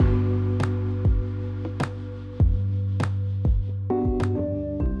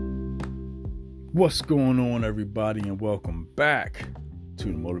What's going on, everybody, and welcome back to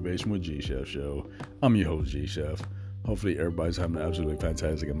the Motivation with G-Chef show. I'm your host, G-Chef. Hopefully everybody's having an absolutely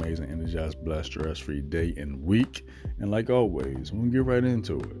fantastic, amazing, energized, blessed, stress-free day and week. And like always, we'll get right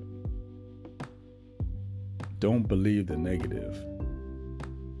into it. Don't believe the negative.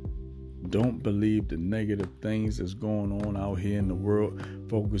 Don't believe the negative things that's going on out here in the world.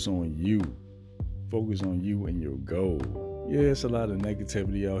 Focus on you. Focus on you and your goal. Yeah, it's a lot of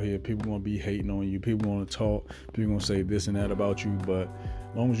negativity out here. People going to be hating on you. People going to talk. People going to say this and that about you. But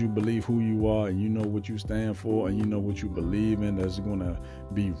as long as you believe who you are and you know what you stand for and you know what you believe in that's going to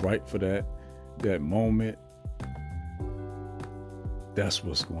be right for that moment, that's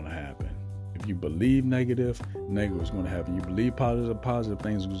what's going to happen. If you believe negative is going to happen. You believe positive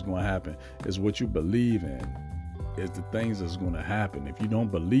things is going to happen. It's what you believe in. It's the things that's going to happen. If you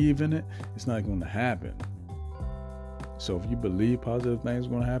don't believe in it, it's not going to happen. So if you believe positive things are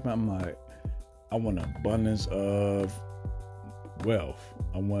going to happen, I want an abundance of wealth.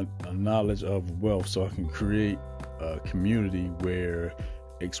 I want a knowledge of wealth so I can create a community where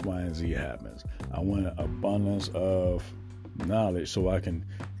X, Y, and Z happens. I want an abundance of knowledge so I can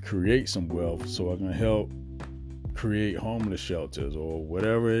create some wealth so I can help create homeless shelters or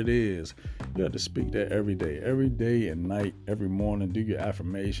whatever it is. You have to speak that every day and night, every morning. Do your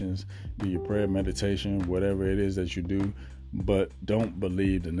affirmations, do your prayer, meditation, whatever it is that you do, but don't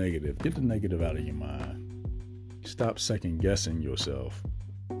believe the negative. Get the negative out of your mind. Stop second guessing yourself.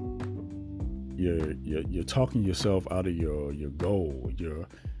 You're talking yourself out of your goal,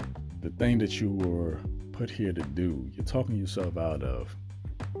 the thing that you were put here to do. You're talking yourself out of,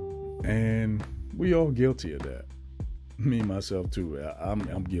 and we all guilty of that. Me, myself, too.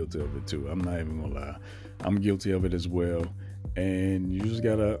 I'm guilty of it, too. I'm not even going to lie. I'm guilty of it as well. And you just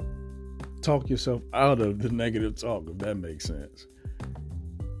got to talk yourself out of the negative talk, if that makes sense.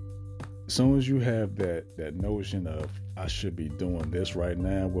 As soon as you have that notion of, I should be doing this right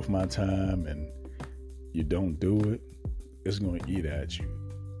now with my time, and you don't do it, it's going to eat at you.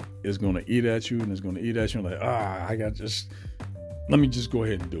 It's going to eat at you, and it's going to eat at you. Like, let me just go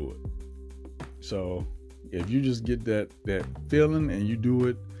ahead and do it. So if you just get that feeling and you do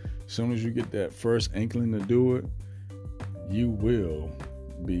it, as soon as you get that first inkling to do it, you will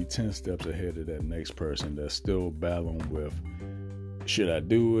be 10 steps ahead of that next person that's still battling with, should I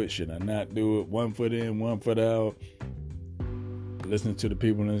do it? Should I not do it? 1 foot in, 1 foot out. Listening to the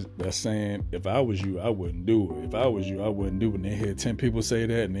people that's saying, if I was you, I wouldn't do it. If I was you, I wouldn't do it. And they hear 10 people say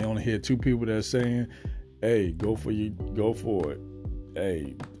that, and they only hear 2 people that's saying, hey, go for it.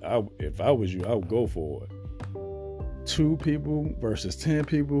 Hey, if I was you, I would go for it. 2 people versus 10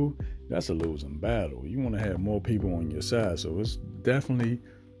 people, that's a losing battle. You want to have more people on your side. So it's definitely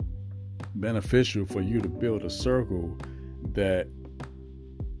beneficial for you to build a circle that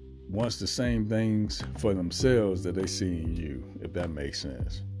wants the same things for themselves that they see in you, if that makes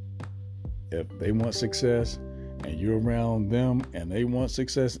sense. If they want success and you're around them and they want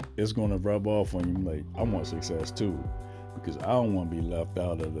success, it's going to rub off on you. Like, I want success too, because I don't want to be left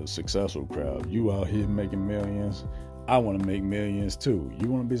out of the successful crowd. You out here making millions, I want to make millions too. You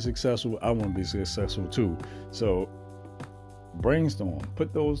want to be successful, I want to be successful too. So brainstorm,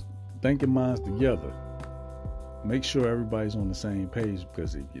 put those thinking minds together. Make sure everybody's on the same page,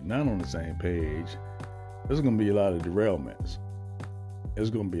 because if you're not on the same page, there's going to be a lot of derailments.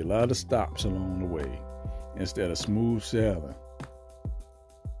 There's going to be a lot of stops along the way instead of smooth sailing.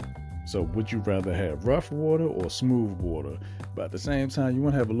 So would you rather have rough water or smooth water? But at the same time, you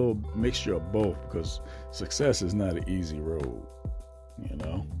want to have a little mixture of both, because success is not an easy road.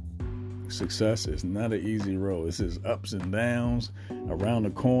 Success is not an easy road. It's just ups and downs around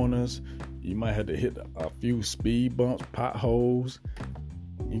the corners. You might have to hit a few speed bumps, potholes.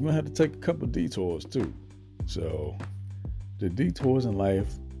 You're going to have to take a couple of detours too. So the detours in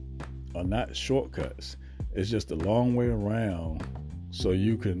life are not shortcuts. It's just a long way around so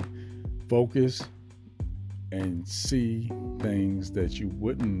you can focus and see things that you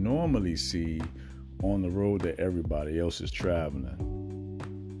wouldn't normally see on the road that everybody else is traveling.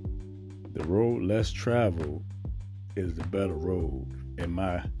 The road less traveled is the better road in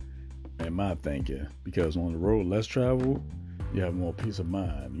my thinking, because on the road less traveled, you have more peace of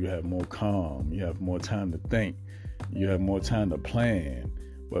mind, you have more calm, you have more time to think, you have more time to plan.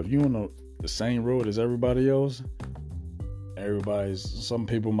 But if you're on the same road as everybody else, some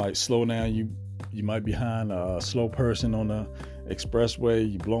people might slow down. You might be behind a slow person on the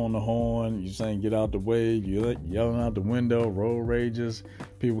expressway. You blowing the horn. You saying get out the way. You yelling out the window. Road rages.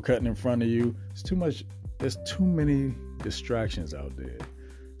 People cutting in front of you. It's too much. There's too many distractions out there.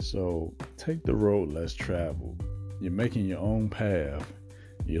 So take the road less traveled. You're making your own path.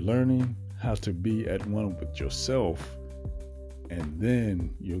 You're learning have to be at one with yourself, and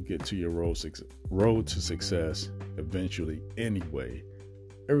then you'll get to your road to success eventually anyway.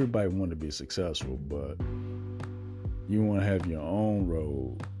 Everybody want to be successful, but you want to have your own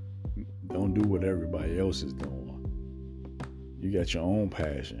road. Don't do what everybody else is doing. You got your own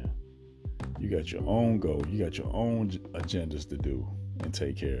passion. You got your own goal. You got your own agendas to do and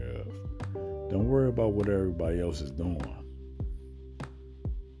take care of. Don't worry about what everybody else is doing.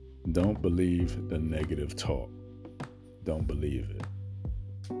 Don't believe the negative talk. Don't believe it.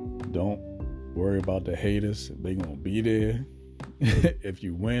 Don't worry about the haters. They gonna be there. If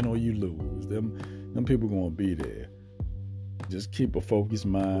you win or you lose, them people gonna be there. Just keep a focused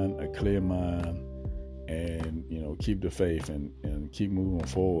mind, a clear mind, and keep the faith and keep moving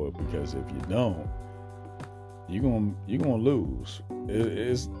forward. Because if you don't, you're gonna lose.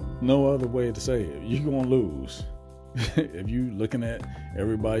 It's no other way to say it. You're gonna lose. If you looking at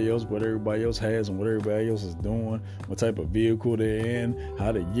everybody else, what everybody else has and what everybody else is doing, what type of vehicle they're in,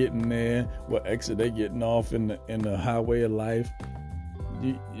 how they getting there, what exit they getting off in the highway of life,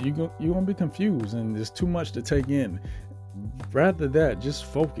 you're gonna be confused, and there's too much to take in. Rather that, just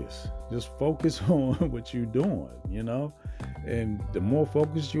focus on what you're doing, and the more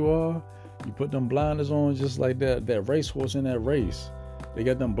focused you are, you put them blinders on, just like that racehorse in that race. They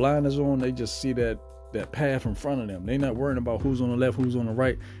got them blinders on, they just see that path in front of them. They not worrying about who's on the left, who's on the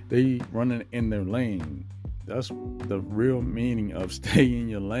right. They running in their lane. That's the real meaning of stay in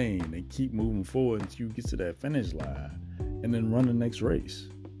your lane and keep moving forward until you get to that finish line, and then run the next race.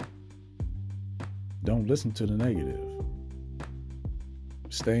 Don't listen to the negative.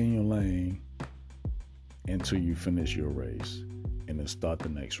 Stay in your lane until you finish your race, and then start the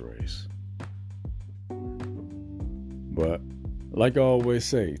next race. But like I always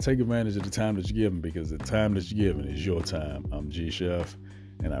say, take advantage of the time that you're given, because the time that you're given is your time. I'm G Chef,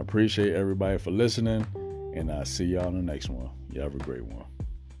 and I appreciate everybody for listening, and I'll see y'all in the next one. You have a great one.